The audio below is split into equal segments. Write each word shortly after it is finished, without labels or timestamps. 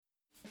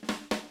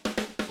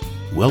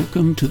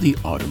Welcome to the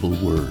Audible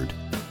Word,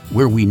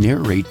 where we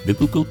narrate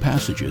biblical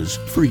passages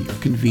for your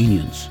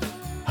convenience.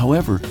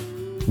 However,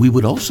 we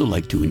would also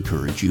like to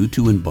encourage you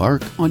to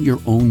embark on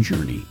your own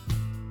journey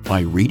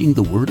by reading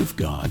the Word of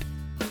God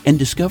and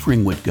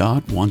discovering what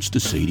God wants to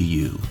say to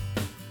you.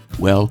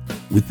 Well,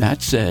 with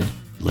that said,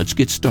 let's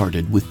get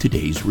started with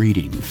today's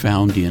reading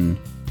found in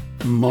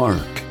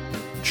Mark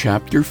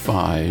chapter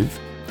 5,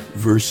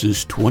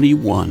 verses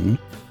 21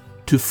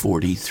 to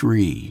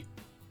 43.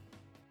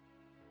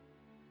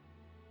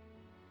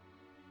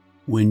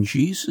 When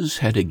Jesus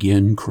had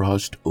again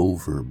crossed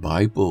over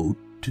by boat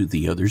to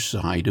the other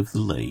side of the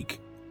lake,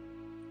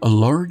 a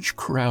large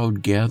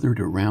crowd gathered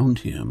around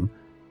him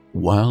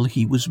while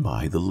he was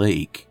by the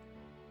lake.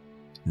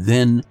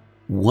 Then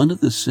one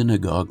of the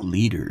synagogue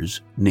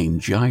leaders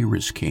named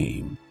Jairus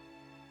came,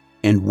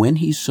 and when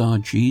he saw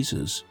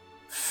Jesus,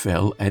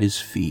 fell at his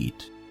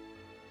feet.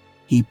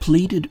 He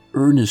pleaded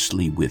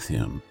earnestly with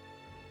him,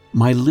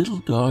 "My little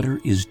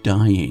daughter is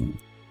dying.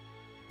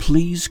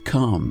 Please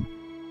come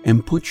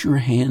and put your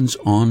hands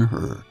on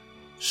her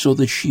so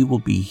that she will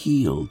be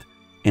healed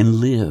and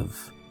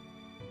live."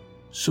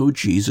 So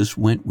Jesus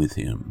went with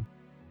him.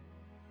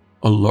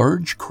 A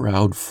large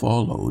crowd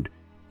followed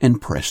and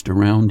pressed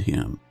around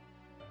him.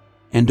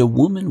 And a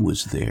woman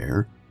was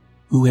there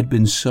who had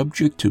been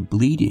subject to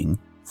bleeding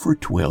for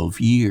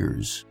 12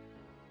 years.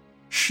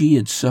 She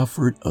had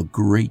suffered a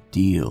great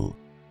deal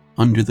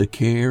under the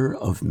care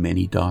of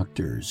many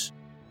doctors,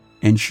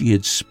 and she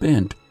had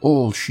spent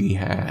all she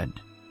had.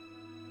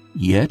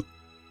 Yet,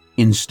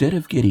 instead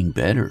of getting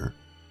better,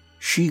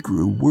 she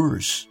grew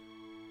worse.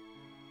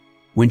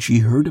 When she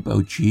heard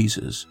about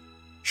Jesus,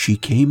 she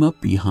came up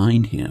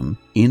behind him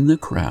in the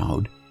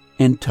crowd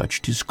and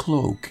touched his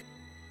cloak,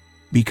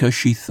 because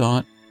she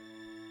thought,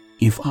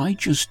 "If I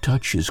just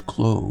touch his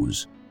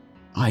clothes,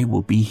 I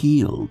will be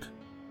healed."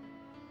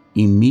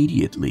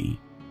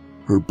 Immediately,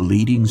 her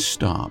bleeding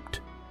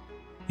stopped,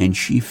 and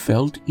she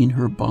felt in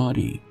her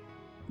body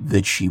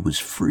that she was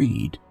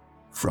freed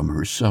from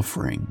her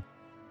suffering.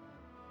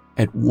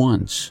 At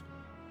once,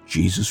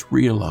 Jesus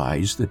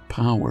realized that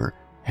power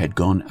had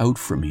gone out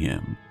from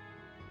him.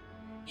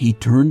 He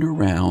turned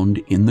around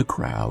in the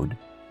crowd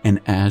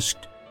and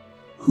asked,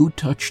 "Who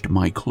touched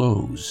my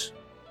clothes?"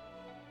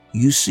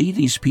 "You see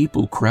these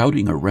people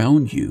crowding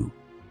around you,"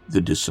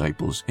 the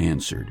disciples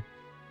answered,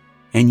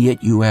 "and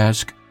yet you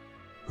ask,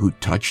 'Who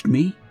touched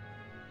me?'"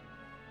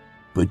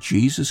 But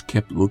Jesus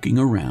kept looking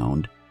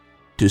around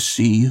to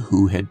see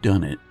who had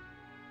done it.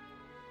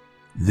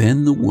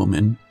 Then the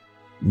woman,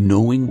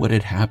 knowing what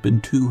had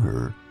happened to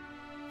her,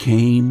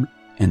 came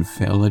and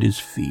fell at his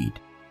feet,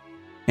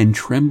 and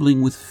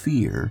trembling with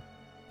fear,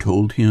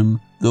 told him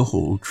the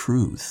whole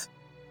truth.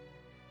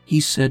 He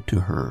said to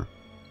her,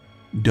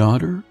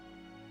 "Daughter,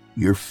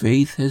 your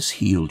faith has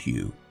healed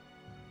you.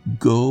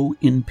 Go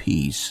in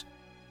peace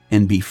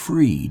and be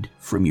freed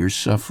from your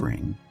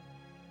suffering."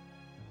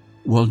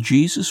 While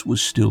Jesus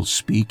was still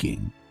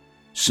speaking,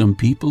 some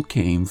people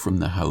came from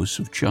the house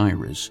of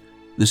Jairus,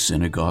 the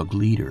synagogue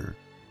leader.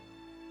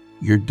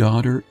 "Your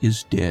daughter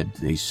is dead,"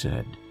 they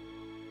said.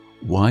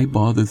 "Why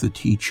bother the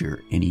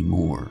teacher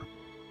anymore?"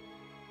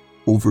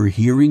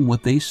 Overhearing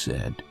what they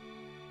said,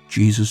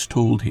 Jesus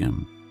told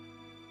him,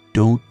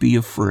 "Don't be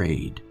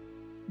afraid,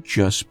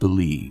 just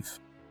believe."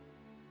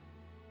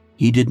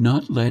 He did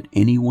not let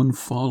anyone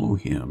follow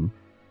him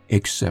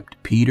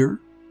except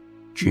Peter,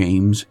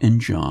 James, and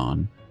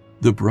John,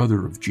 the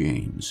brother of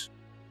James.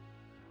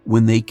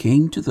 When they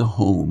came to the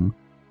home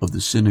of the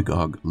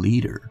synagogue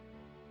leader,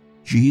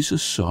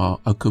 Jesus saw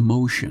a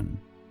commotion,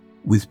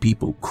 with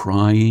people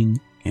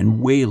crying and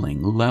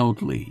wailing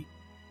loudly.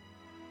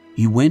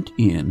 He went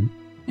in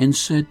and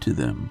said to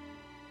them,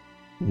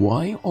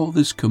 "Why all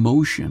this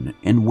commotion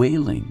and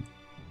wailing?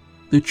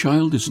 The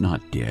child is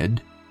not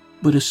dead,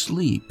 but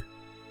asleep."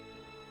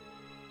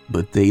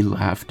 But they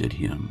laughed at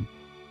him.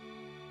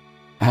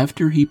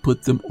 After he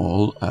put them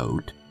all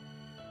out,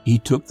 he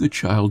took the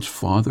child's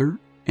father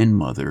and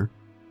mother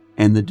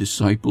and the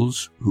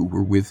disciples who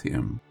were with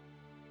him,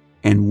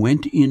 and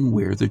went in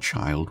where the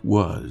child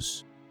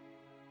was.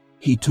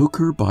 He took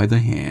her by the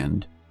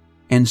hand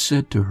and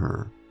said to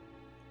her,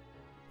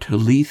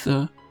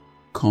 "Talitha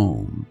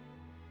koum,"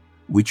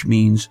 which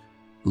means,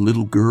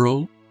 "Little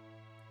girl,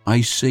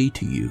 I say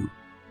to you,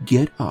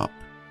 get up."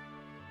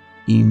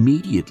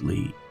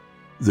 Immediately,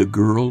 the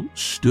girl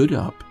stood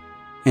up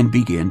and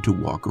began to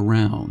walk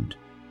around.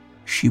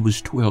 She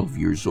was 12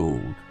 years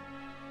old.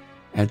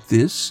 At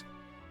this,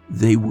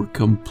 they were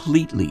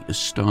completely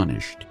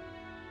astonished.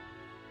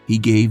 He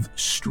gave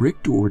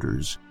strict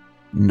orders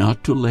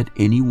not to let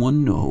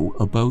anyone know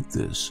about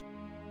this,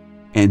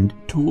 and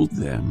told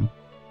them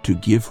to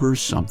give her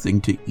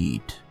something to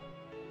eat.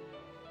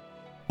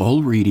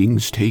 All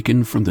readings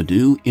taken from the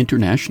New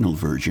International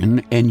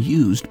Version and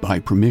used by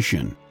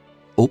permission.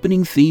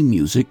 Opening theme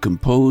music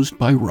composed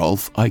by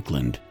Rolf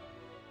Eichland.